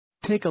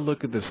Take a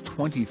look at this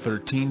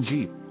 2013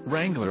 Jeep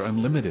Wrangler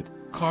Unlimited.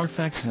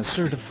 Carfax has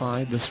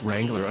certified this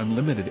Wrangler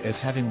Unlimited as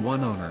having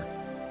one owner.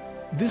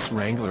 This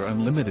Wrangler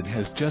Unlimited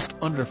has just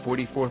under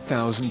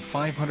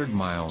 44,500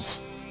 miles.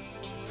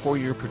 For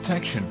your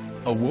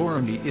protection, a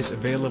warranty is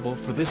available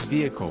for this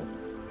vehicle.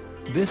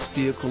 This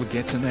vehicle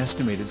gets an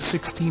estimated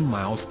 16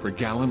 miles per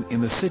gallon in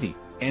the city,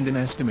 and an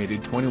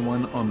estimated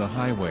 21 on the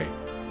highway.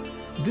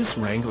 This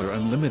Wrangler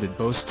Unlimited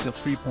boasts a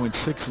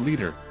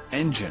 3.6-liter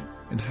engine,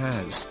 and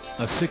has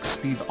a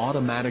 6-speed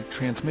automatic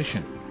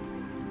transmission.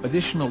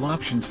 Additional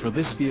options for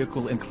this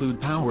vehicle include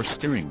power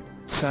steering,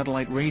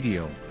 satellite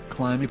radio,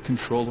 climate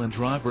control and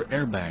driver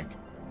airbag.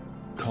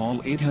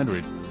 Call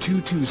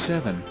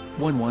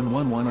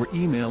 800-227-1111 or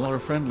email our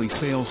friendly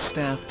sales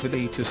staff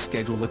today to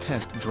schedule a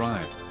test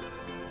drive.